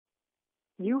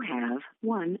You have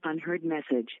one unheard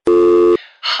message.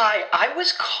 Hi, I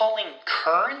was calling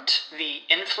Current, the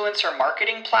influencer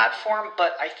marketing platform,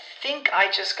 but I think I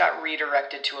just got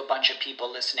redirected to a bunch of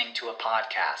people listening to a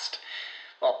podcast.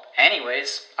 Well,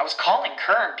 anyways, I was calling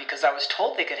Current because I was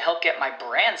told they could help get my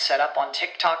brand set up on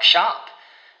TikTok Shop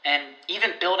and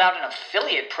even build out an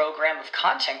affiliate program of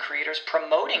content creators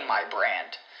promoting my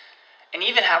brand. And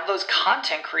even have those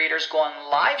content creators go on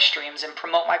live streams and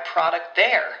promote my product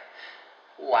there.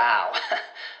 Wow,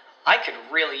 I could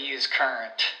really use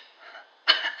Current.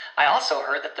 I also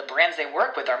heard that the brands they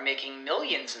work with are making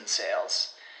millions in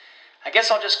sales. I guess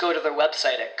I'll just go to their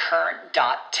website at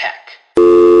current.tech.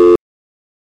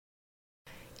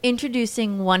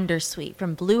 Introducing Wondersuite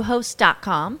from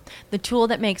Bluehost.com, the tool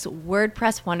that makes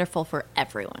WordPress wonderful for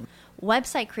everyone.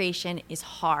 Website creation is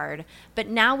hard, but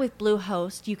now with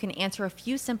Bluehost, you can answer a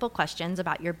few simple questions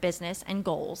about your business and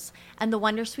goals, and the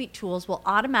Wondersuite tools will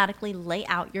automatically lay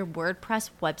out your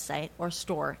WordPress website or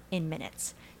store in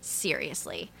minutes.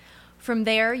 Seriously. From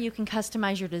there, you can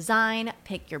customize your design,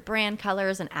 pick your brand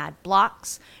colors, and add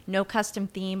blocks. No custom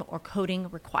theme or coding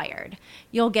required.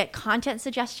 You'll get content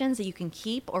suggestions that you can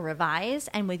keep or revise,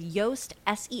 and with Yoast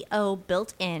SEO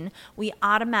built in, we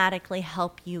automatically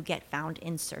help you get found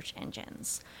in search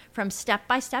engines. From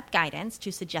step-by-step guidance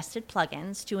to suggested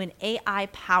plugins to an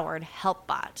AI-powered help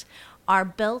bot, our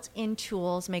built-in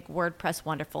tools make WordPress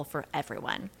wonderful for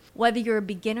everyone. Whether you're a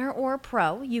beginner or a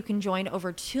pro, you can join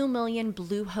over 2 million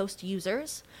Bluehost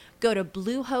users. Go to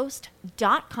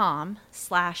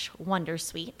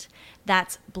bluehost.com/wondersuite.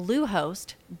 That's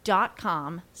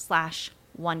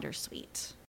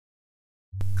bluehost.com/wondersuite.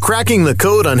 Cracking the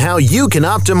code on how you can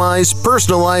optimize,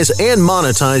 personalize, and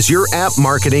monetize your app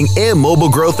marketing and mobile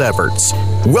growth efforts.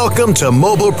 Welcome to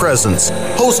Mobile Presence,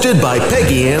 hosted by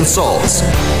Peggy Ann Salz.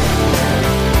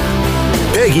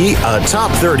 Peggy, a top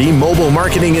 30 mobile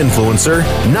marketing influencer,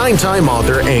 9-time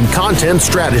author, and content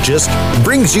strategist,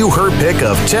 brings you her pick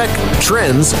of tech,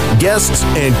 trends, guests,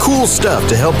 and cool stuff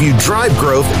to help you drive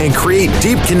growth and create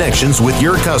deep connections with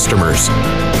your customers.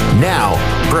 Now,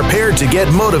 prepare to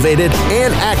get motivated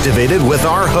and activated with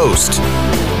our host.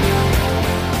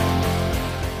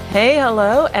 Hey,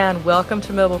 hello, and welcome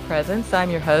to Mobile Presence.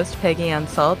 I'm your host, Peggy Ann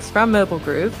Salz from Mobile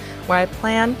Groove, where I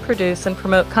plan, produce, and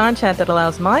promote content that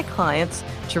allows my clients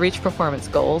to reach performance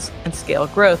goals and scale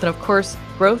growth. And of course,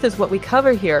 growth is what we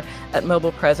cover here at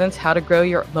Mobile Presence, how to grow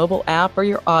your mobile app or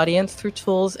your audience through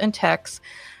tools and techs.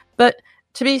 But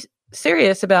to be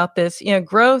serious about this,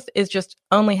 growth is just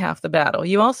only half the battle.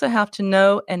 You also have to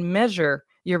know and measure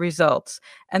your results.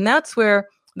 And that's where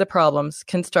the problems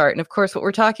can start. And of course, what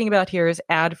we're talking about here is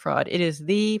ad fraud. It is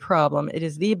the problem. It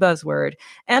is the buzzword.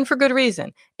 And for good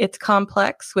reason. It's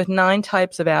complex with 9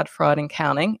 types of ad fraud and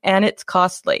counting, and it's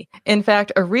costly. In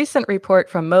fact, a recent report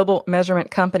from mobile measurement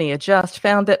company Adjust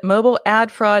found that mobile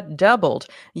ad fraud doubled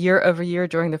year over year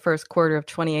during the first quarter of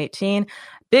 2018.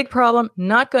 Big problem,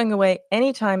 not going away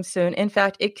anytime soon. In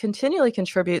fact, it continually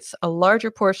contributes a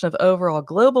larger portion of overall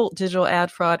global digital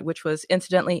ad fraud, which was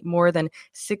incidentally more than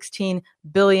 $16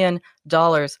 billion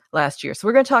last year. So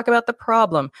we're going to talk about the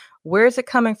problem. Where is it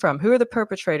coming from? Who are the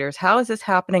perpetrators? How is this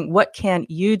happening? What can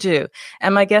you do?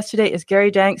 And my guest today is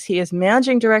Gary Danks. He is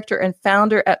managing director and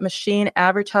founder at Machine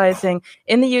Advertising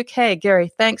in the UK. Gary,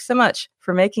 thanks so much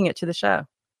for making it to the show.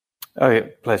 Oh, yeah,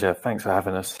 pleasure. Thanks for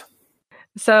having us.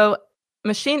 So,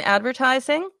 Machine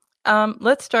Advertising,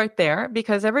 let's start there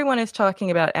because everyone is talking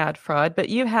about ad fraud, but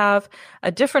you have a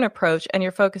different approach and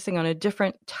you're focusing on a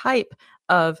different type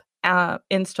of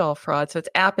install fraud. So it's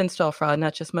app install fraud,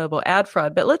 not just mobile ad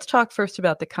fraud. But let's talk first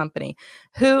about the company.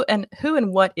 Who and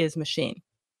what is Machine?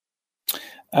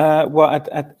 Well,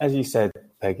 as you said,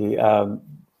 Peggy,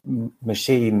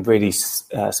 Machine really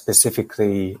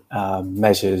specifically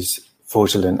measures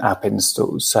fraudulent app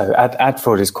installs. So ad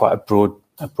fraud is quite a broad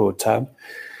term.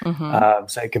 Mm-hmm.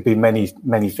 So it could be many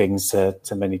things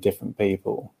to many different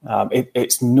people.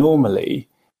 It's normally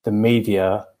the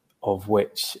media of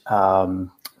which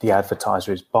the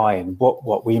advertiser is buying.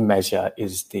 What we measure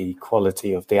is the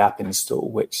quality of the app install,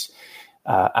 which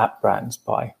app brands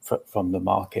buy from the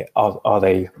market. Are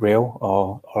they real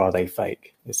or are they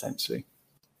fake, essentially?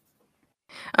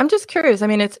 I'm just curious. I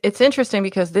mean, it's interesting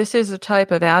because this is a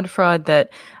type of ad fraud that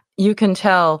you can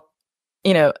tell,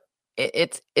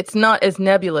 it's not as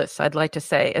nebulous, I'd like to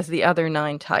say, as the other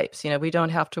 9 types. We don't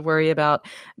have to worry about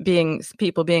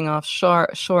people being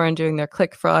offshore and doing their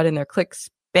click fraud and their click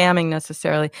spamming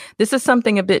necessarily. This is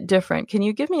something a bit different. Can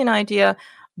you give me an idea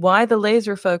why the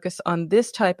laser focus on this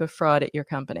type of fraud at your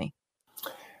company?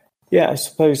 Yeah, I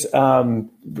suppose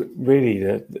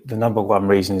really the number one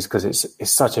reason is because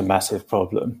it's such a massive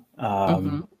problem.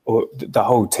 the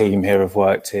whole team here have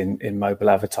worked in mobile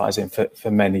advertising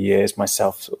for many years.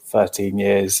 Myself, 13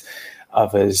 years,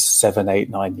 others 7, 8,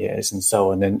 9 years, and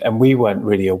so on. And we weren't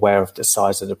really aware of the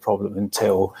size of the problem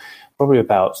until probably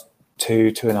about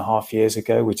 2.5 years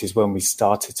ago, which is when we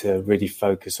started to really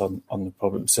focus on the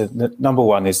problem. So number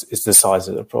one is the size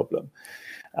of the problem.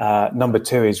 Number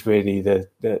two is really the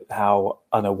how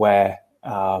unaware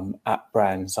app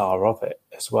brands are of it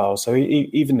as well. So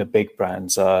even the big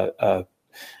brands are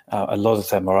a lot of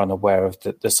them are unaware of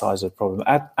the size of the problem.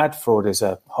 Ad fraud is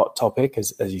a hot topic,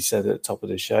 as you said at the top of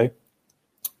the show.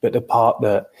 But the part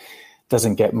that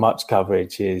doesn't get much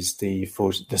coverage is the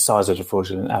size of the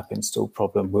fraudulent app install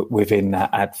problem within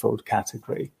that ad fraud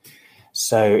category.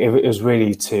 So it was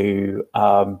really to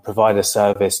provide a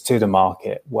service to the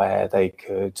market where they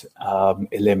could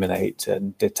eliminate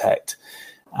and detect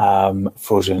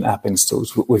fraudulent app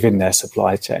installs within their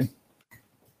supply chain.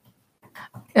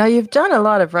 Now, you've done a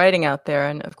lot of writing out there.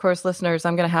 And of course, listeners,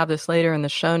 I'm going to have this later in the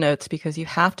show notes because you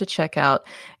have to check out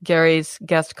Gary's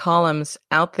guest columns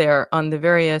out there on the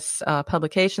various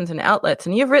publications and outlets.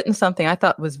 And you've written something I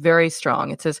thought was very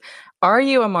strong. It says, are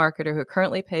you a marketer who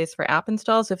currently pays for app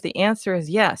installs? If the answer is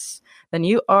yes, then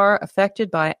you are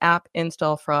affected by app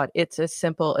install fraud. It's as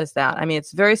simple as that. I mean,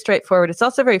 it's very straightforward. It's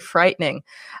also very frightening.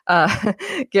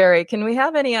 Gary, can we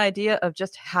have any idea of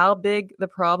just how big the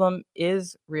problem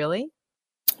is really?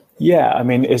 Yeah, I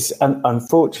mean, it's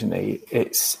unfortunately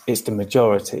it's the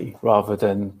majority rather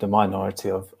than the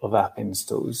minority of app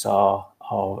installs are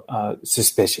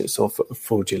suspicious or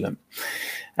fraudulent,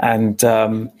 and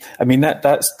I mean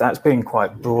that's been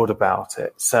quite broad about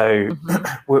it. So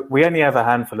we only have a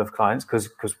handful of clients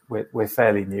because we're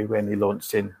fairly new. We only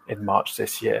launched in March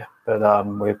this year, but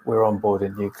we're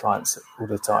onboarding new clients all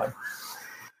the time.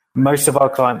 Most of our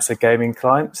clients are gaming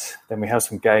clients. Then we have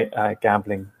some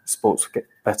gambling, sports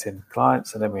betting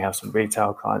clients, and then we have some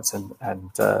retail clients and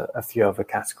a few other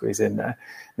categories in there.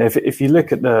 Now, if you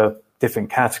look at the different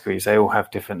categories, they all have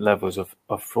different levels of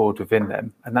fraud within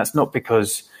them, and that's not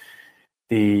because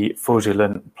the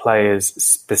fraudulent players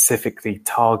specifically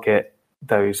target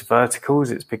those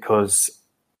verticals. It's because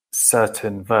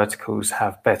certain verticals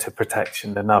have better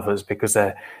protection than others because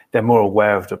they're more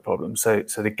aware of the problem. So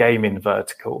the gaming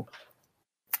vertical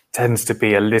tends to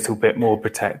be a little bit more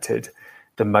protected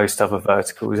than most other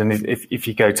verticals. And if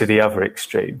you go to the other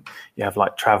extreme, you have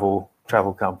like travel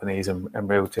companies and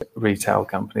retail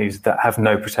companies that have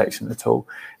no protection at all.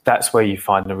 That's where you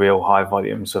find the real high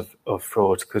volumes of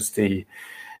fraud because the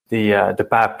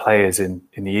bad players in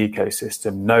the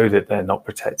ecosystem know that they're not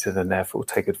protected and therefore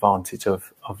take advantage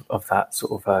of that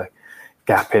sort of a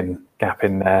gap in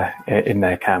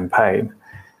their campaign.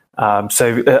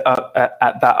 So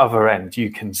at that other end,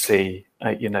 you can see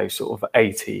sort of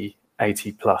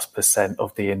 80+%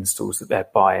 of the installs that they're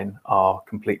buying are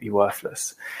completely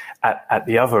worthless. At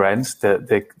the other end,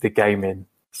 the gaming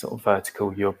sort of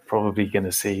vertical, you're probably going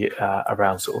to see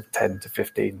around sort of 10 to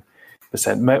 15%,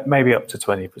 maybe up to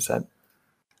 20%.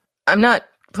 I'm not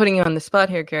putting you on the spot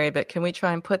here, Gary, but can we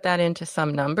try and put that into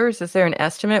some numbers? Is there an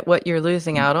estimate what you're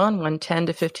losing out on when 10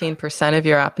 to 15% of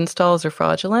your app installs are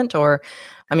fraudulent? Or,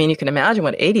 I mean, you can imagine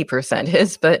what 80%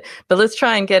 is, but let's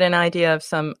try and get an idea of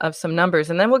some numbers.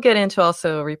 And then we'll get into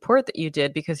also a report that you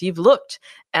did because you've looked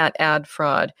at ad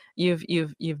fraud.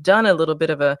 You've done a little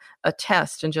bit of a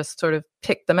test and just sort of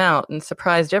picked them out and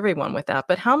surprised everyone with that.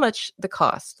 But how much the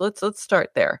cost? Let's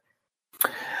start there.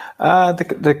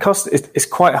 The cost is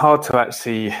quite hard to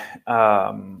actually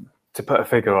to put a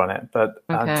figure on it, but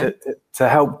to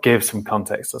help give some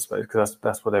context, I suppose, because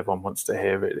that's what everyone wants to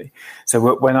hear, really.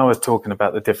 So when I was talking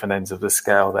about the different ends of the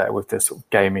scale there with the sort of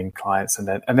gaming clients, and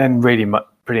then really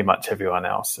pretty much everyone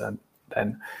else, and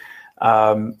then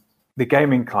the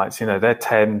gaming clients, their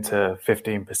 10 to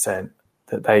 15%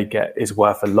 that they get is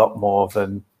worth a lot more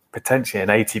than potentially an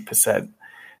 80%.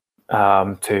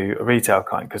 To a retail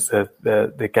client because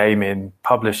the gaming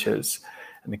publishers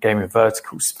and the gaming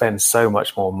vertical spend so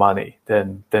much more money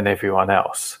than everyone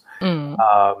else.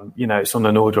 It's on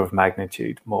an order of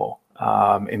magnitude more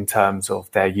in terms of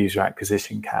their user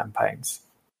acquisition campaigns.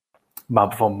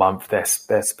 Month on month,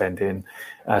 they're spending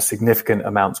significant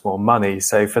amounts more money.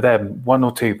 So for them, 1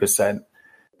 or 2%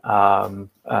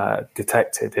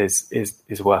 detected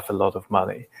is worth a lot of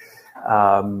money.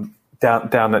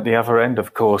 Down at the other end,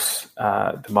 of course,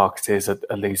 the marketers are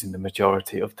losing the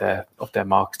majority of their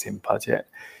marketing budget.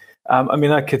 I mean,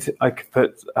 I could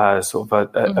put sort of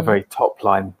a very top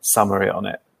line summary on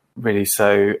it, really.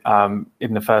 So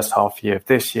in the first half year of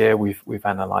this year, we've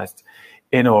analysed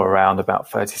in or around about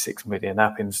 36 million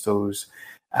app installs,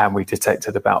 and we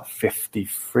detected about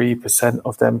 53%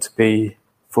 of them to be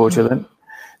fraudulent.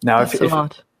 Now, That's a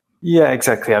lot. Yeah,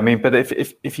 exactly. I mean, but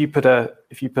if you put a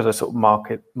sort of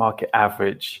market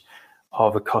average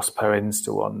of a cost per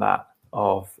install on that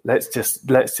of let's just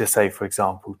say, for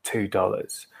example,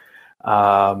 $2,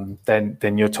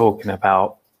 then you're talking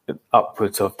about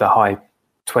upwards of the high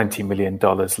 $20 million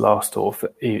lost, or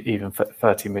even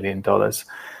 $30 million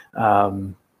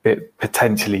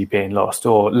potentially being lost,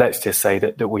 or let's just say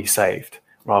that we saved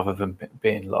rather than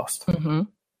being lost. Mm-hmm.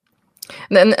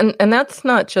 And that's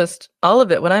not just all of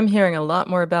it. What I'm hearing a lot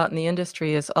more about in the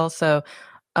industry is also,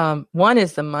 one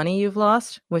is the money you've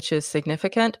lost, which is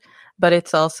significant, but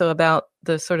it's also about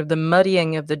the sort of the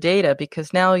muddying of the data,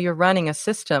 because now you're running a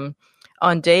system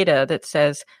on data that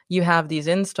says you have these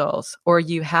installs or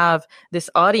you have this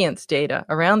audience data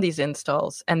around these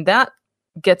installs, and that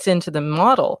gets into the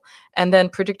model, and then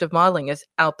predictive modeling is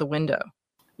out the window.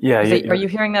 Yeah. Are you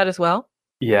hearing that as well?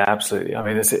 Yeah, absolutely. I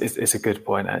mean, it's a good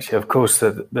point, actually. Of course,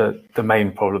 the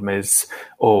main problem is,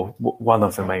 or one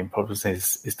of the main problems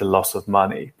is the loss of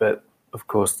money. But of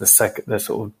course, the sort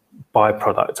of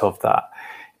byproduct of that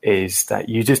is that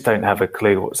you just don't have a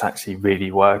clue what's actually really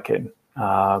working.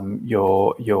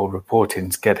 Your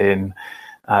reporting's getting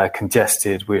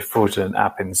congested with fraudulent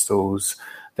app installs.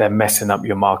 They're messing up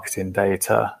your marketing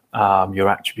data, your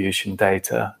attribution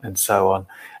data, and so on.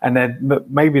 And then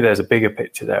maybe there's a bigger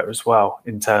picture there as well,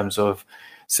 in terms of,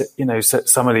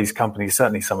 some of these companies,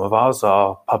 certainly some of ours,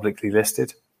 are publicly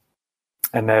listed,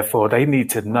 and therefore they need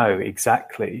to know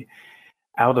exactly,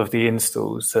 out of the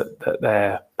installs that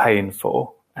they're paying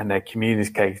for and they're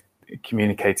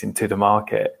communicating to the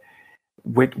market,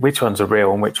 which ones are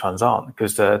real and which ones aren't,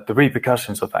 because the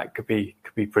repercussions of that could be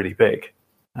pretty big.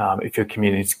 If you're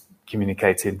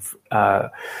communicating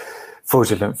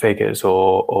fraudulent figures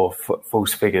or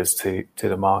false figures to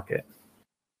the market.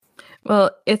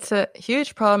 Well, it's a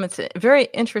huge problem. It's very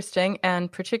interesting,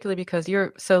 and particularly because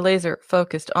you're so laser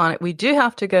focused on it. We do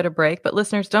have to go to break, but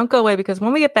listeners, don't go away, because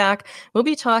when we get back,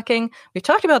 we've talked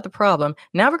about the problem.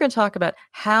 Now we're going to talk about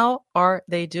how are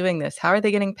they doing this? How are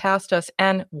they getting past us,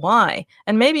 and why?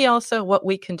 And maybe also what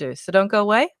we can do. So don't go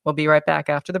away. We'll be right back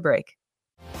after the break.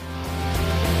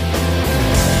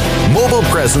 Mobile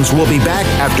Presence will be back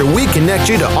after we connect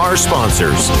you to our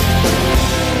sponsors.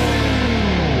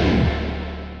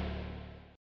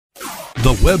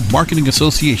 The Web Marketing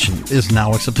Association is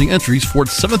now accepting entries for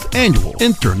its 7th annual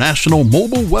International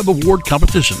Mobile Web Award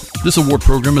competition. This award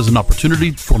program is an opportunity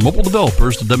for mobile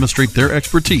developers to demonstrate their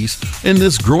expertise in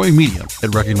this growing medium.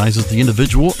 It recognizes the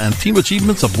individual and team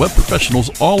achievements of web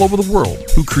professionals all over the world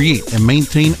who create and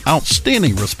maintain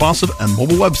outstanding responsive and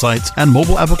mobile websites and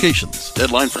mobile applications.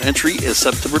 Deadline for entry is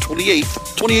September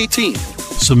 28th, 2018.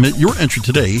 Submit your entry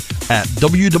today at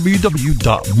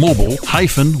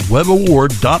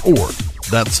www.mobile-webaward.org.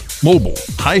 That's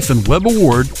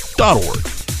mobile-webaward.org.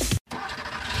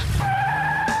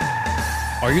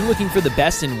 Are you looking for the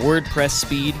best in WordPress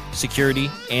speed, security,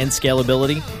 and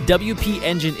scalability? WP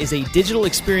Engine is a digital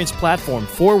experience platform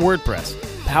for WordPress,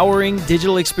 powering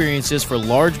digital experiences for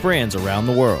large brands around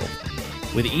the world.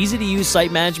 With easy-to-use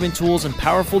site management tools and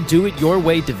powerful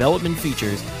do-it-your-way development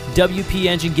features, WP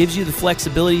Engine gives you the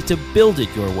flexibility to build it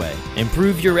your way.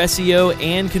 Improve your SEO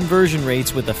and conversion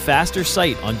rates with a faster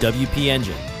site on WP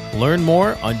Engine. Learn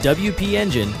more on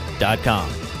WPEngine.com.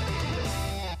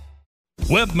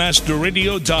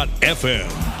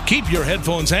 Webmasterradio.fm. Keep your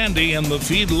headphones handy and the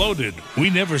feed loaded. We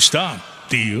never stop.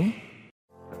 Do you?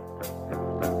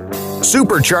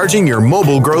 Supercharging your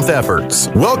mobile growth efforts.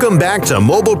 Welcome back to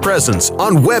Mobile Presence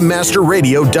on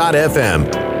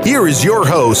WebmasterRadio.fm. Here is your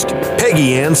host,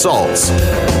 Peggy Ann Salz.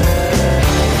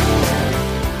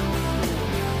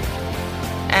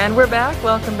 And we're back.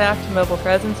 Welcome back to Mobile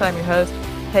Presence. I'm your host,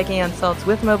 Peggy Ann Salz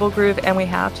with Mobile Groove, and we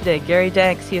have today Gary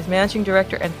Danks. He is Managing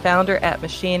Director and Founder at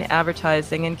Machine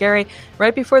Advertising. And Gary,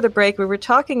 right before the break, we were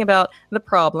talking about the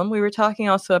problem. We were talking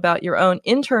also about your own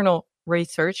internal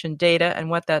research and data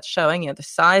and what that's showing, the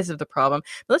size of the problem.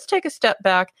 But let's take a step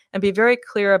back and be very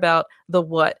clear about the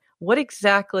what. What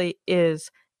exactly is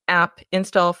app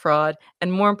install fraud?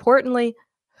 And more importantly,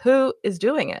 who is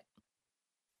doing it?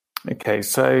 Okay,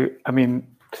 so, I mean,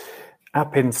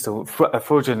 app install, a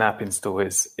fraudulent app install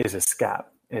is a scam.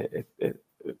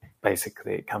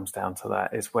 Basically, it comes down to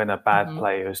that. It's when a bad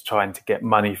player is trying to get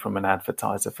money from an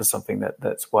advertiser for something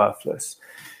that's worthless.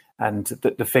 And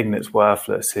the thing that's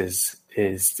worthless is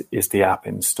the app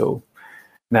install.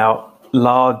 Now,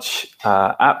 large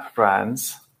app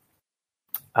brands,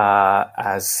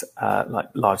 like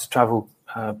large travel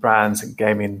brands and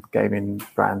gaming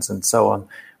brands and so on,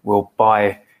 will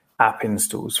buy app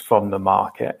installs from the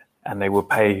market, and they will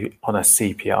pay on a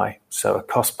CPI, so a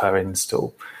cost per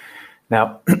install.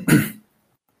 Now,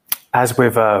 as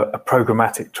with a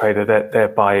programmatic trader, they're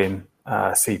buying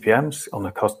CPMs on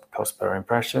the cost per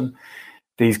impression.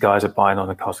 These guys are buying on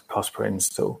the cost per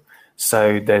install.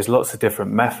 So there's lots of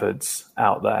different methods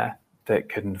out there that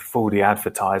can fool the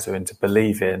advertiser into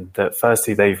believing that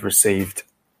firstly they've received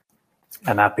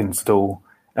an app install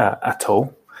at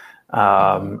all,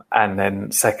 and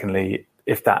then secondly,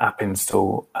 if that app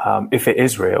install, if it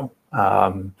is real,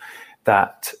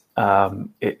 that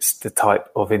it's the type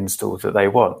of install that they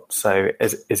want. So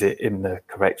is it in the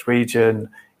correct region?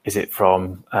 Is it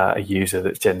from a user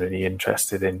that's genuinely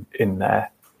interested in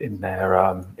their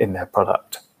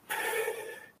product?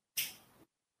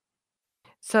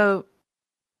 So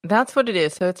that's what it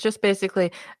is. So it's just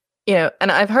basically,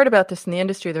 and I've heard about this in the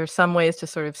industry. There are some ways to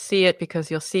sort of see it,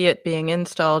 because you'll see it being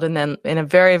installed, and then in a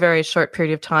very, very short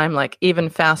period of time, like even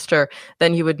faster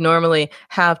than you would normally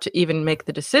have to even make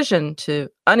the decision to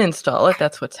uninstall it.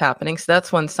 That's what's happening. So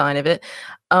that's one sign of it.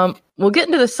 We'll get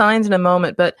into the signs in a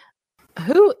moment, but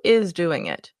who is doing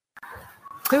it?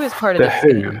 Who is part of this?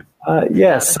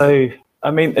 So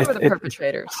I mean, who are the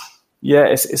perpetrators? Yeah,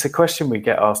 it's a question we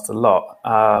get asked a lot.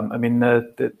 I mean,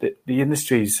 the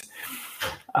industries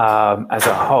as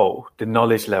a whole, the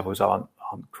knowledge levels aren't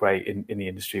great in the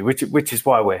industry, which is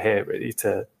why we're here really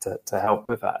to help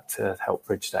with that, to help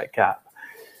bridge that gap.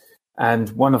 And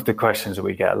one of the questions that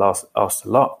we get asked a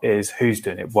lot is who's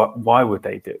doing it? Why would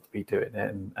they be doing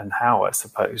it, and how? I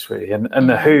suppose really, and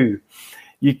the who.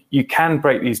 You can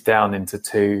break these down into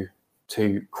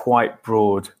two quite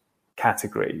broad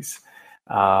categories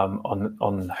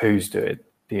on who's doing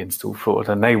the install fraud,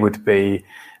 and they would be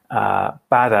bad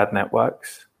ad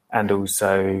networks, and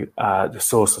also the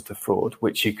source of the fraud,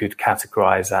 which you could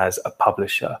categorize as a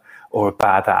publisher or a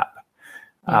bad app.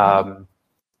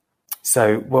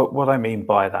 So what I mean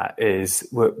by that is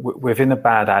within a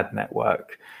bad ad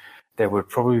network, there would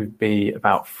probably be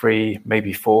about 3,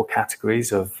 maybe 4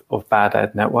 categories of bad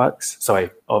ad networks. Sorry,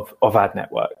 of ad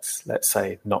networks. Let's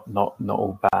say not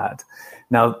all bad.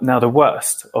 Now the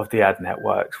worst of the ad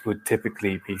networks would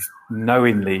typically be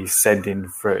knowingly sending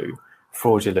through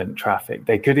fraudulent traffic.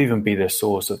 They could even be the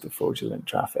source of the fraudulent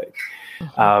traffic.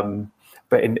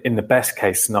 But in the best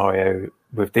case scenario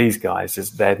with these guys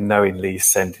is they're knowingly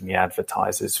sending the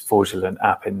advertisers fraudulent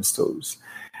app installs.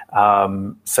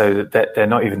 So that they're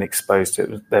not even exposed to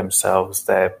it themselves.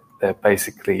 They're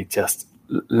basically just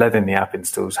letting the app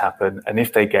installs happen. And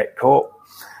if they get caught,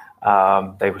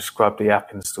 they will scrub the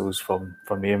app installs from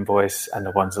the invoice, and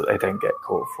the ones that they don't get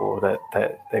caught for,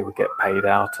 that they would get paid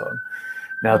out on.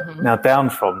 Now down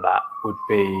from that would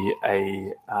be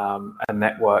a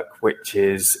network which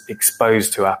is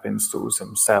exposed to app installs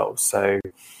themselves. So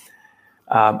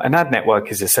an ad network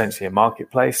is essentially a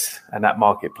marketplace, and that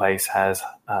marketplace has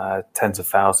tens of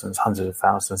thousands, hundreds of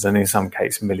thousands, and in some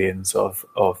cases millions of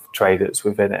traders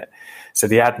within it. So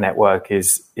the ad network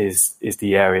is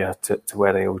the area to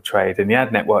where they all trade, and the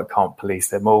ad network can't police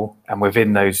them all. And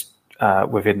within those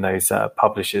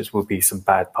publishers will be some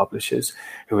bad publishers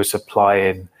who are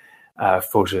supplying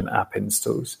fraudulent app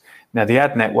installs. Now, the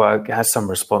ad network has some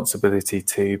responsibility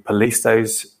to police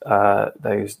those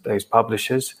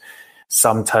publishers.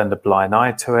 Some turn a blind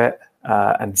eye to it,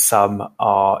 and some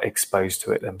are exposed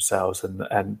to it themselves.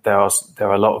 And there are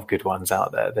a lot of good ones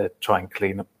out there that try and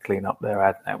clean up their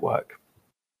ad network.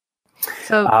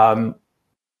 So,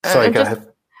 sorry, go ahead.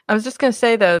 I was just going to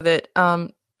say though that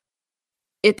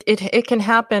it can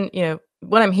happen.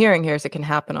 What I'm hearing here is it can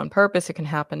happen on purpose. It can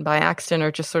happen by accident,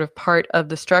 or just sort of part of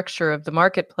the structure of the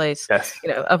marketplace. Yes.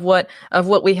 Of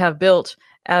what we have built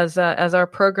as our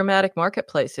programmatic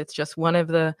marketplace. It's just one of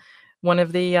the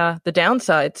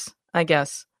downsides, I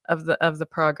guess, of the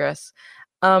progress.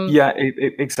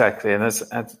 Exactly. And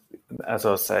as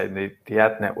I was saying, the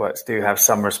ad networks do have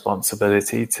some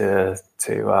responsibility to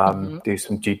do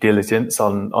some due diligence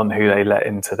on who they let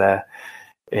into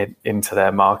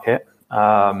their market.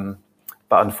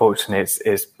 But unfortunately,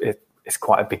 it's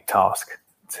quite a big task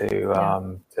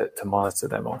to monitor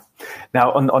them all.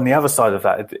 Now, on the other side of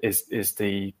that is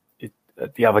the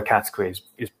other category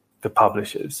is the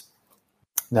publishers.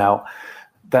 Now,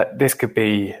 that this could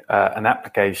be an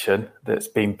application that's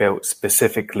been built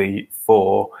specifically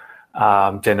for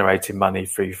generating money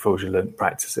through fraudulent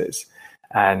practices,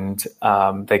 and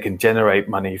they can generate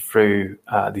money through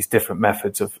these different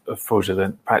methods of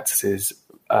fraudulent practices.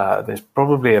 There's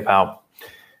probably about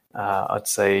I'd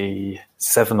say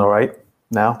 7 or 8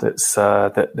 now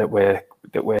that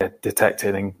we're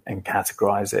detecting and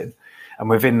categorizing. And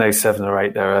within those 7 or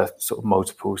 8, there are sort of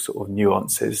multiple sort of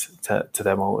nuances to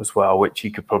them all as well, which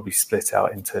you could probably split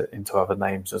out into other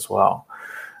names as well.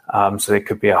 So there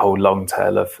could be a whole long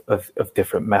tail of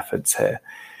different methods here.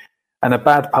 And a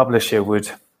bad publisher would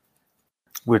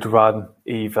run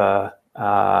either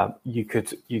you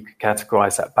could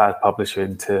categorize that bad publisher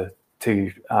into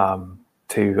two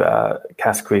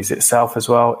categories itself as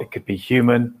well. It could be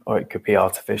human or it could be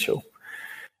artificial.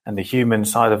 And the human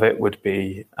side of it would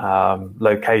be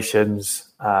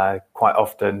locations, quite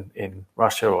often in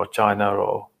Russia or China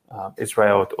or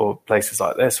Israel or places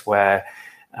like this, where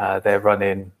they're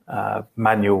running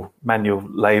manual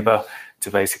labor to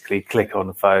basically click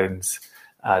on phones.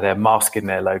 They're masking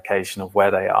their location of where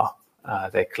they are.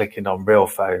 They're clicking on real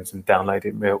phones and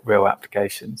downloading real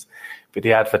applications. But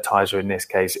the advertiser in this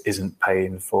case isn't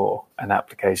paying for an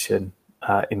application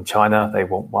in China. They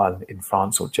want one in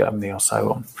France or Germany or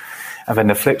so on. And then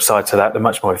the flip side to that, the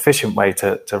much more efficient way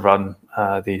to run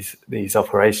these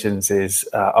operations is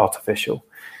artificial.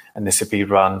 And this would be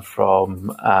run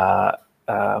from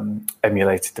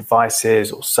emulated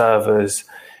devices or servers,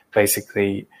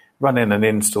 basically running an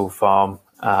install farm,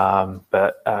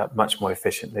 but much more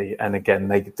efficiently. And again,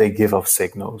 they give off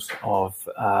signals of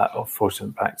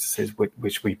fraudulent practices,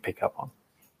 which we pick up on.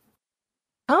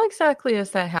 How exactly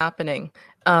is that happening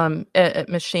at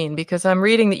Machine? Because I'm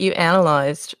reading that you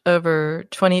analyzed over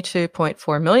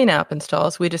 22.4 million app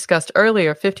installs. We discussed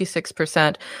earlier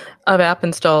 56% of app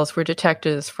installs were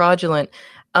detected as fraudulent.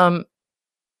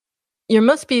 You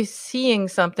must be seeing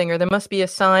something, or there must be a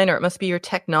sign, or it must be your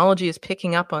technology is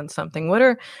picking up on something. What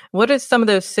are some of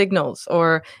those signals,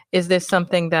 or is this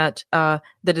something that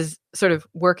is sort of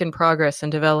work in progress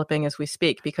and developing as we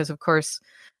speak? Because of course,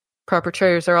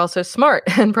 perpetrators are also smart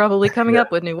and probably coming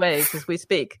up with new ways as we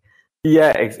speak.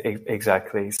 Yeah,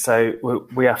 exactly. So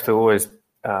we have to always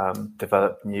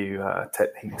develop new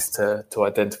techniques to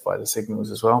identify the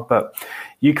signals as well. But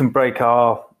you can break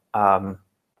our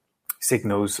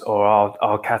signals or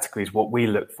our categories, what we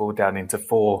look for, down into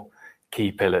 4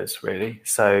 key pillars, really.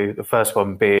 So the first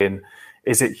one being,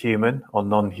 is it human or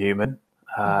non-human?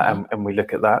 And we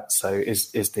look at that. So is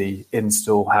the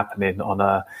install happening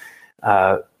on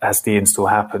has the install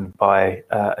happened by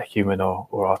a human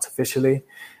or artificially?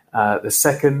 The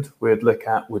second we'd look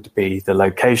at would be the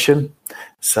location.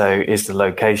 So is the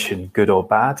location good or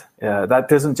bad? That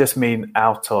doesn't just mean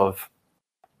out of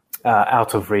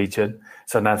region.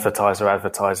 So an advertiser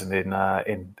advertising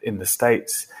in the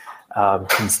States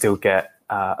can still get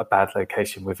a bad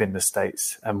location within the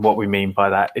States. And what we mean by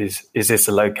that is this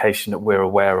a location that we're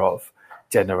aware of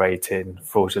generating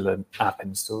fraudulent app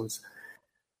installs?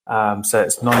 So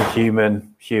it's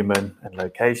non-human, human, and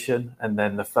location. And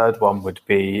then the third one would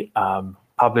be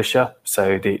publisher.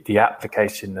 So the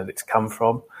application that it's come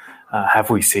from. Have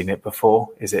we seen it before?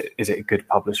 Is it a good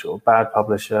publisher or bad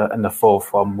publisher? And the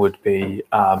fourth one would be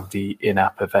the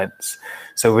in-app events.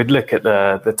 So we'd look at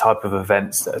the type of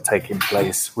events that are taking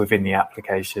place within the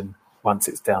application once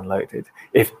it's downloaded,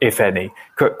 if any.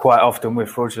 Quite often with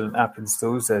fraudulent app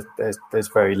installs, there's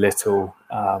very little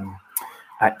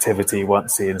activity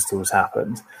once the install's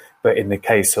happened. But in the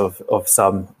case of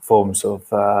some forms of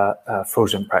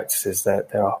fraudulent practices,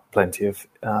 there are plenty of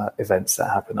events that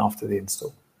happen after the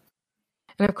install.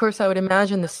 And of course, I would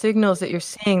imagine the signals that you're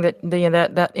seeing,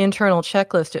 that internal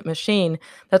checklist at Machine,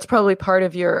 that's probably part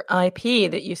of your IP,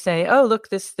 that you say, oh, look,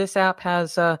 this app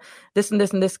has this and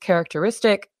this and this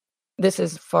characteristic. This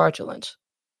is fraudulent.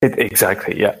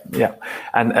 Exactly, yeah.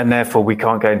 And therefore, we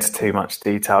can't go into too much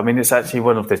detail. I mean, it's actually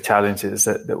one of the challenges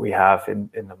that we have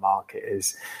in the market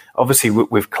is obviously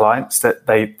with clients that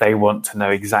they want to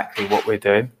know exactly what we're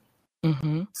doing.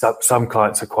 Mm-hmm. So some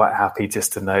clients are quite happy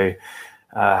just to know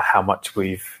how much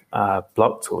we've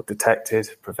blocked or detected,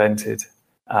 prevented,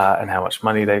 and how much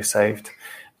money they've saved.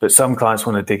 But some clients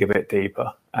want to dig a bit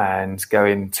deeper and go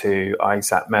into our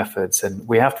exact methods. And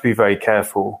we have to be very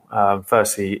careful,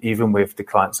 firstly, even with the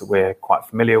clients that we're quite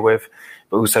familiar with,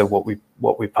 but also what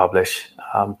we publish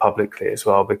publicly as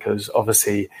well, because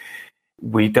obviously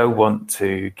we don't want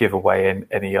to give away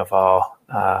any of our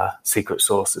secret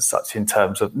sauce as such, in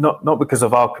terms of not because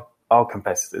of our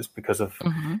competitors, because of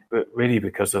really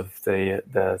because of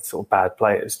the sort of bad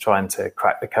players trying to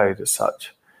crack the code as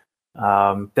such.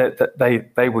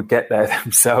 They would get there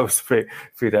themselves through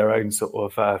their own sort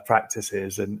of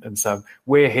practices, and so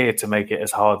we're here to make it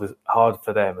as hard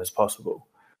for them as possible,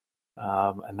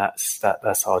 and that's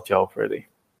our job, really.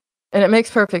 And it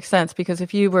makes perfect sense, because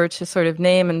if you were to sort of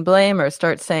name and blame or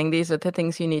start saying these are the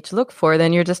things you need to look for,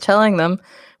 then you're just telling them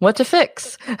what to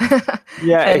fix,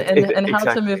 and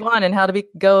how to move on and how to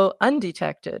go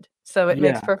undetected. So it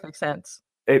makes perfect sense.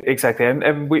 Exactly,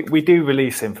 and we do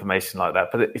release information like that,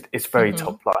 but it's very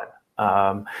top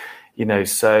line.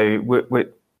 So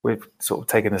we're sort of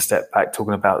taking a step back,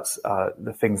 talking about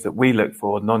the things that we look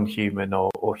for, non-human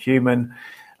or human.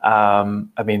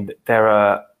 I mean, there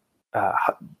are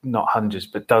not hundreds,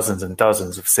 but dozens and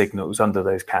dozens of signals under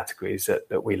those categories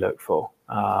that we look for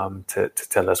to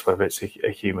tell us whether it's a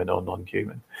human or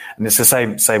non-human. And it's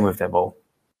the same with them all.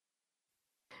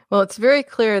 Well, it's very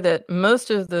clear that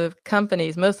most of the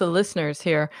companies, most of the listeners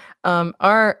here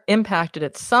are impacted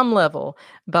at some level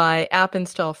by app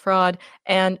install fraud.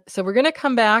 And so we're going to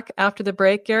come back after the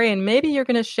break, Gary, and maybe you're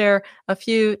going to share a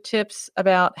few tips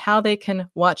about how they can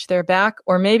watch their back,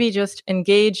 or maybe just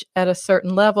engage at a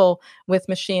certain level with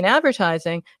machine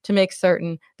advertising to make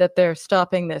certain that they're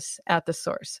stopping this at the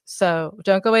source. So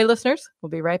don't go away, listeners.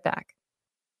 We'll be right back.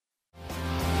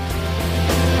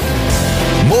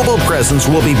 Mobile Presence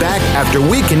will be back after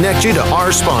we connect you to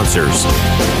our sponsors.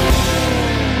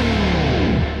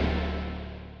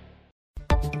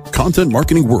 Content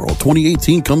Marketing World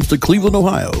 2018 comes to Cleveland,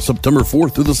 Ohio, September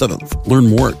 4th through the 7th. Learn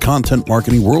more at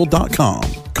contentmarketingworld.com.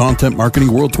 Content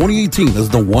Marketing World 2018 is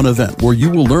the one event where you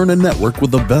will learn and network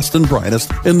with the best and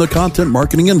brightest in the content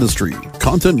marketing industry.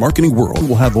 Content Marketing World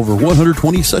will have over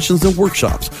 120 sessions and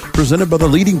workshops presented by the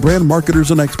leading brand marketers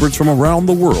and experts from around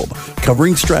the world,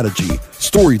 covering strategy,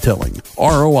 storytelling,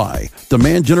 ROI,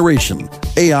 demand generation,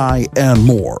 AI, and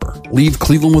more. Leave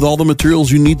Cleveland with all the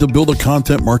materials you need to build a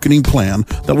content marketing plan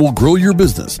that will grow your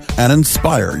business and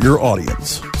inspire your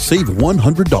audience. Save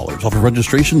 $100 off of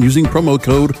registration using promo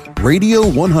code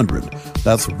RADIO100.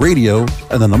 That's radio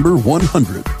and the number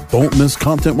 100. Don't miss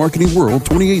Content Marketing World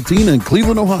 2018 in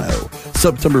Cleveland, Ohio,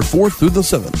 September 4th through the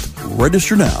 7th.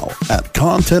 Register now at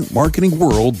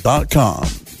contentmarketingworld.com.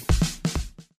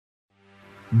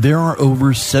 There are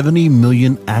over 70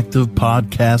 million active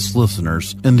podcast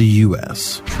listeners in the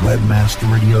U.S.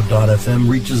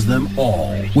 Webmasterradio.fm reaches them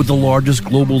all with the largest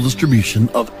global distribution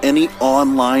of any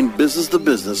online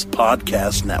business-to-business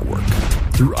podcast network.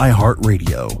 Through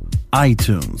iHeartRadio,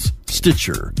 iTunes,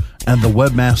 Stitcher, and the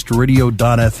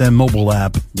Webmasterradio.fm mobile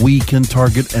app, we can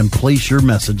target and place your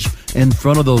message in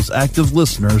front of those active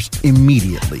listeners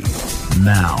immediately.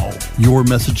 Now, your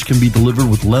message can be delivered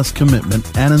with less commitment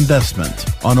and investment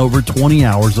on over 20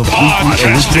 hours of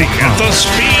podcasting at the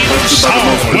speed of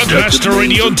sound.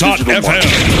 Webmasterradio.fm,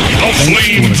 the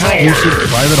flamethrower.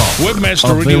 Private offer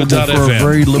Webmasterradio.fm, for a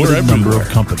very limited number everywhere. of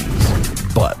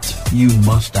companies. But you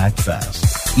must act fast.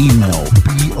 Email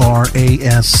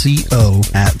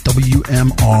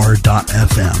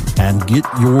brasco@wmr.fm and get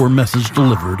your message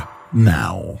delivered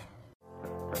now.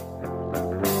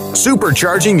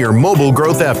 Supercharging your mobile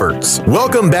growth efforts.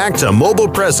 Welcome back to Mobile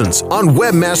Presence on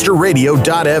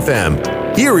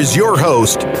webmasterradio.fm. Here is your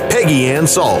host, Peggy Ann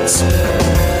Salz.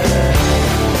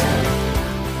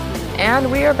 And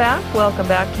we are back. Welcome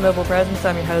back to Mobile Presence.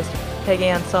 I'm your host, Peggy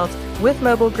Ann Salz, with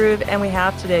Mobile Groove, and we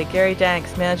have today Gary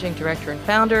Danks, Managing Director and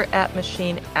Founder at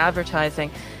Machine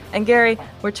Advertising. And Gary,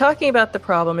 we're talking about the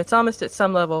problem. It's almost at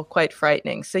some level quite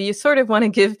frightening. So you sort of want to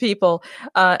give people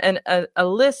a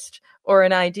list or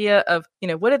an idea of,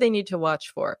 what do they need to watch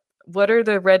for? What are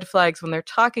the red flags when they're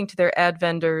talking to their ad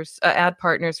partners,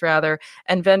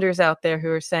 and vendors out there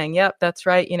who are saying, yep, that's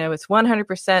right. It's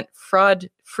 100%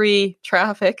 fraud-free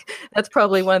traffic. That's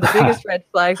probably one of the biggest red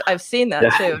flags. I've seen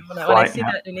that too. When I see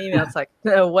that in an email, it's like,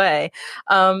 no way.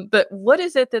 But what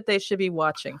is it that they should be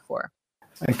watching for?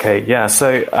 Okay, yeah. So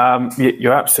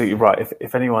you're absolutely right.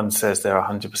 If anyone says they're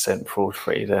 100%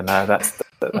 fraud-free, then that's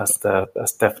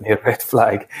definitely a red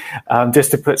flag. Just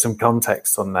to put some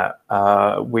context on that,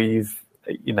 we've,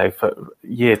 for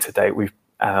year to date, we've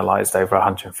analysed over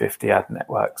 150 ad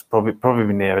networks,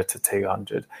 probably nearer to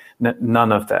 200.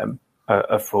 None of them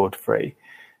are fraud-free.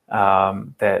 At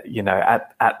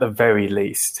the very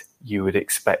least, you would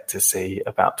expect to see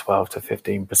about 12 to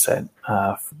 15%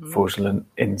 fraudulent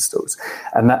installs,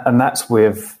 and that's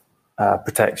with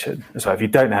protection. So if you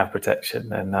don't have protection,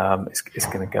 then it's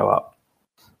going to go up.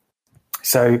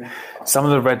 So some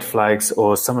of the red flags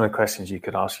or some of the questions you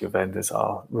could ask your vendors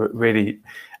are really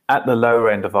at the lower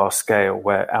end of our scale,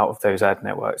 where out of those ad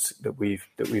networks that we've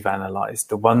analysed,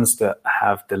 the ones that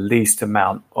have the least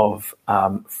amount of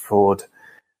fraudulent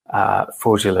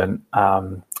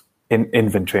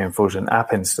inventory and fraudulent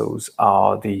app installs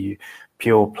are the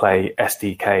pure play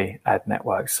SDK ad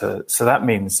networks. So that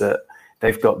means that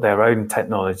they've got their own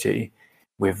technology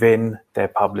within their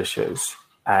publishers,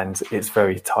 and it's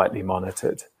very tightly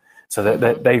monitored. So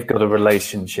that they've got a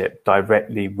relationship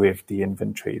directly with the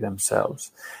inventory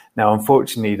themselves. Now,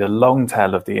 unfortunately, the long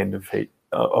tail of the industry,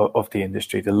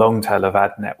 the long tail of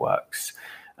ad networks,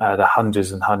 the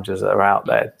hundreds and hundreds that are out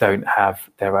there, don't have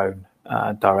their own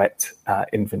direct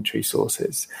inventory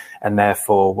sources, and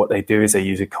therefore what they do is they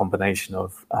use a combination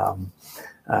of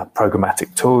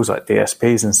programmatic tools like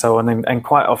DSPs and so on, and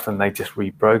quite often they just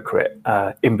rebroker it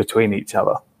in between each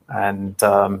other. And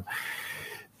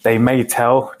they may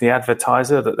tell the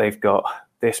advertiser that they've got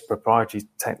this proprietary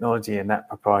technology and that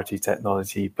proprietary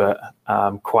technology, but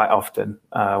quite often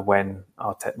when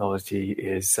our technology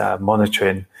is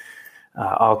monitoring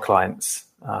our clients'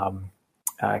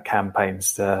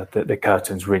 campaigns, the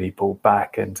curtains really pulled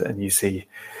back, and you see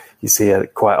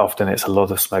quite often it's a lot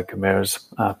of smoke and mirrors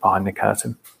behind the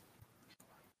curtain.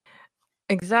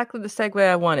 Exactly the segue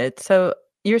I wanted. So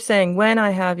you're saying when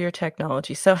I have your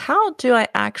technology, so how do I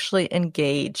actually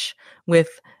engage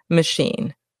with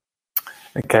Machine?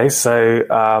 Okay, so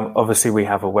obviously we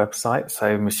have a website,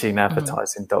 so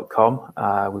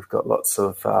machineadvertising.com. We've got lots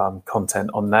of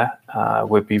content on there.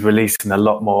 We'll be releasing a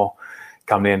lot more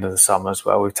come the end of the summer as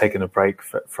well. We've taken a break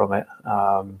from it,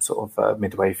 sort of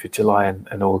midway through July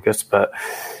and August, but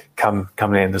come the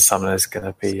end of the summer, there's going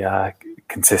to be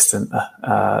consistent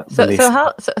release.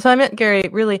 So I meant, Gary,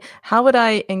 really, how would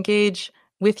I engage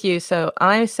with you? So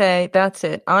I say, that's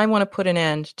it. I want to put an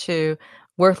end to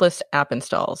worthless app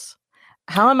installs.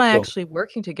 How am I actually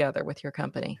working together with your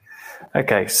company?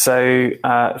 Okay, so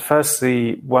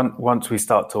firstly, once we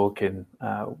start talking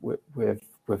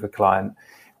with a client,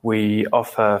 we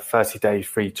offer 30-day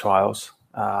free trials,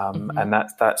 and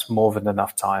that's more than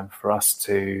enough time for us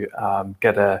to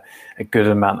get a good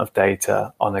amount of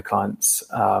data on the client's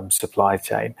supply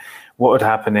chain. What would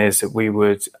happen is that we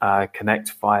would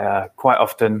connect quite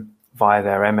often via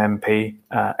their MMP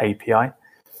API.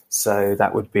 So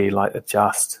that would be like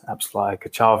Adjust, apps like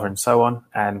Achava and so on,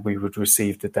 and we would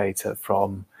receive the data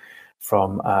from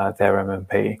their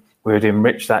MMP. We would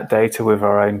enrich that data with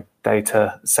our own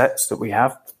data sets that we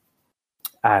have,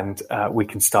 and we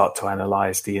can start to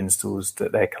analyze the installs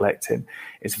that they're collecting.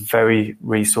 It's very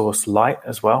resource light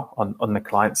as well on the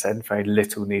client's end. Very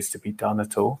little needs to be done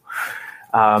at all.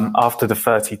 After the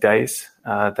 30 days,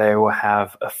 they will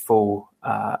have a full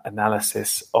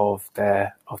analysis of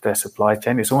their supply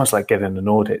chain. It's almost like getting an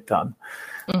audit done.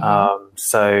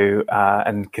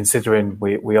 And considering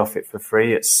we offer it for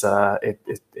free,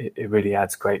 it really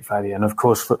adds great value. And of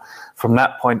course, from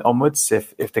that point onwards,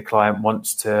 if the client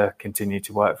wants to continue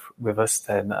to work with us,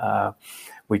 then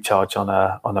we charge on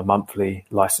a monthly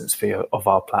license fee of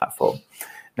our platform.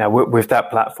 Now, with that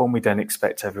platform, we don't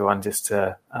expect everyone just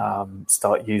to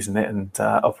start using it and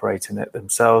operating it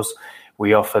themselves.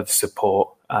 We offer the support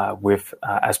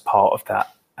as part of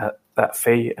that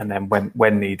fee, and then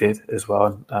when needed as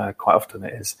well. Quite often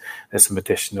there's some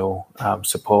additional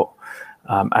support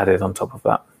added on top of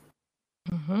that.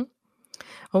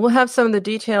 Well, we'll have some of the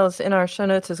details in our show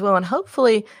notes as well. And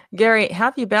hopefully, Gary,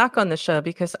 have you back on the show,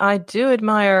 because I do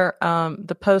admire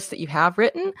the posts that you have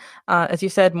written. As you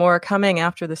said, more are coming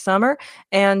after the summer,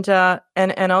 and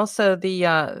also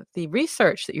the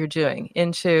research that you're doing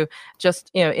into just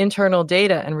internal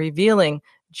data and revealing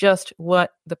just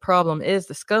what the problem is,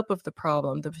 the scope of the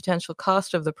problem, the potential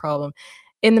cost of the problem.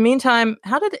 In the meantime,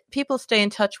 how do people stay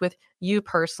in touch with you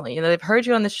personally? They've heard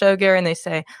you on the show, Gary, and they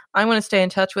say, I want to stay in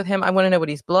touch with him. I want to know what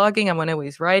he's blogging. I want to know what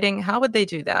he's writing. How would they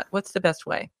do that? What's the best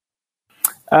way?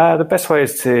 The best way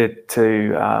is to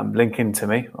link into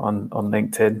me on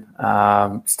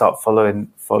LinkedIn, start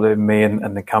following me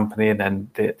and the company, and then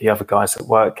the other guys that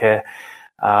work here,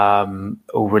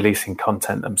 all releasing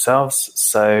content themselves.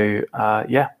 So,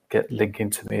 link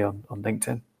into me on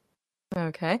LinkedIn.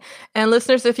 Okay. And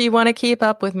listeners, if you want to keep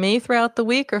up with me throughout the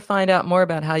week or find out more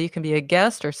about how you can be a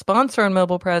guest or sponsor on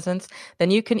Mobile Presence,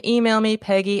 then you can email me,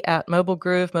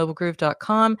 Peggy@MobileGroove.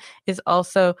 MobileGroove.com is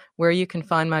also where you can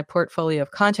find my portfolio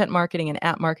of content marketing and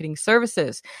app marketing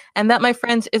services. And that, my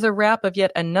friends, is a wrap of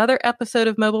yet another episode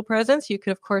of Mobile Presence. You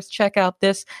can, of course, check out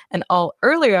this and all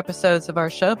earlier episodes of our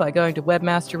show by going to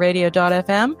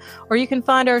webmasterradio.fm, or you can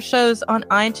find our shows on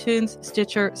iTunes,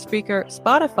 Stitcher, Spreaker,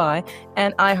 Spotify,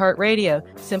 and iHeartRadio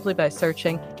simply by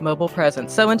searching Mobile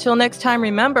Presence. So until next time,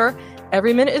 remember,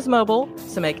 every minute is mobile,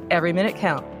 so make every minute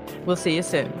count. We'll see you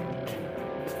soon.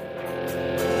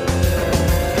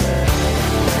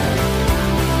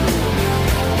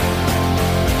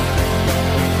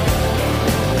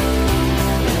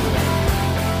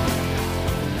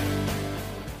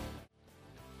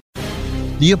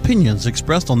 The opinions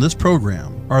expressed on this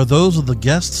program are those of the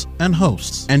guests and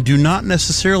hosts and do not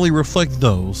necessarily reflect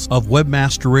those of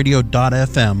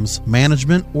WebmasterRadio.fm's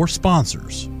management or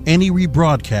sponsors. Any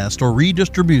rebroadcast or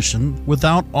redistribution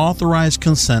without authorized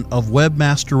consent of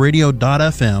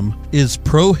WebmasterRadio.fm is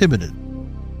prohibited.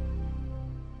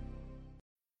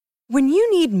 When you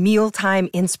need mealtime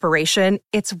inspiration,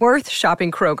 it's worth shopping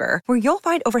Kroger, where you'll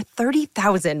find over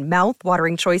 30,000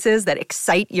 mouth-watering choices that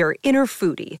excite your inner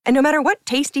foodie. And no matter what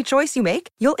tasty choice you make,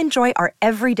 you'll enjoy our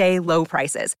everyday low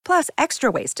prices, plus extra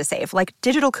ways to save, like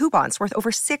digital coupons worth over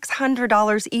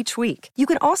 $600 each week. You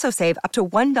can also save up to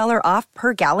 $1 off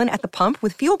per gallon at the pump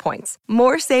with fuel points.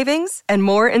 More savings and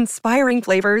more inspiring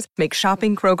flavors make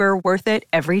shopping Kroger worth it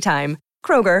every time.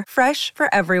 Kroger, fresh for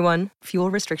everyone.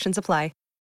 Fuel restrictions apply.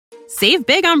 Save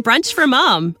big on brunch for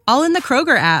mom, all in the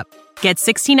Kroger app. Get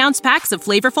 16-ounce packs of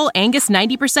flavorful Angus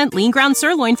 90% lean ground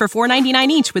sirloin for $4.99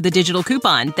 each with a digital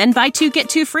coupon. Then buy 2, get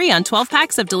 2 free on 12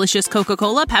 packs of delicious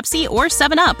Coca-Cola, Pepsi, or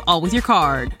 7-Up, all with your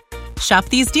card. Shop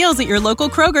these deals at your local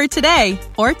Kroger today,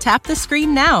 or tap the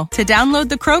screen now to download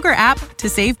the Kroger app to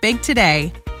save big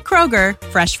today. Kroger,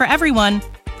 fresh for everyone.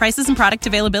 Prices and product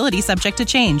availability subject to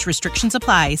change. Restrictions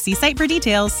apply. See site for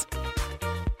details.